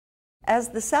As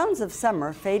the sounds of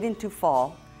summer fade into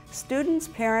fall, students,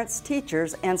 parents,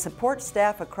 teachers, and support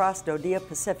staff across DoDEA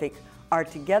Pacific are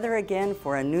together again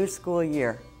for a new school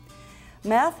year.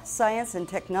 Math, science, and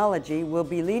technology will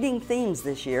be leading themes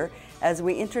this year as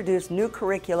we introduce new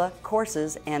curricula,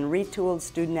 courses, and retooled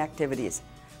student activities.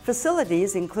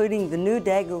 Facilities, including the new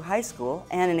Daegu High School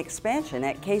and an expansion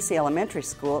at Casey Elementary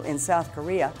School in South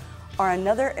Korea, are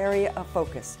another area of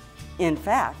focus. In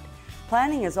fact,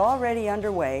 planning is already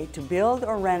underway to build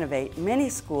or renovate many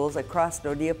schools across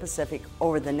DoDEA Pacific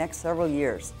over the next several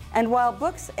years. And while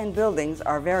books and buildings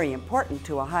are very important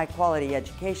to a high-quality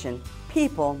education,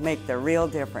 people make the real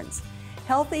difference.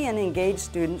 Healthy and engaged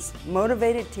students,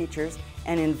 motivated teachers,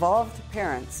 and involved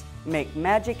parents make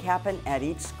magic happen at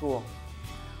each school.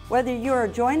 Whether you are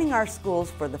joining our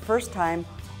schools for the first time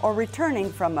or returning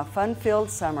from a fun-filled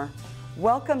summer,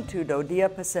 welcome to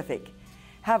DoDEA Pacific.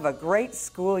 Have a great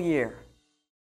school year.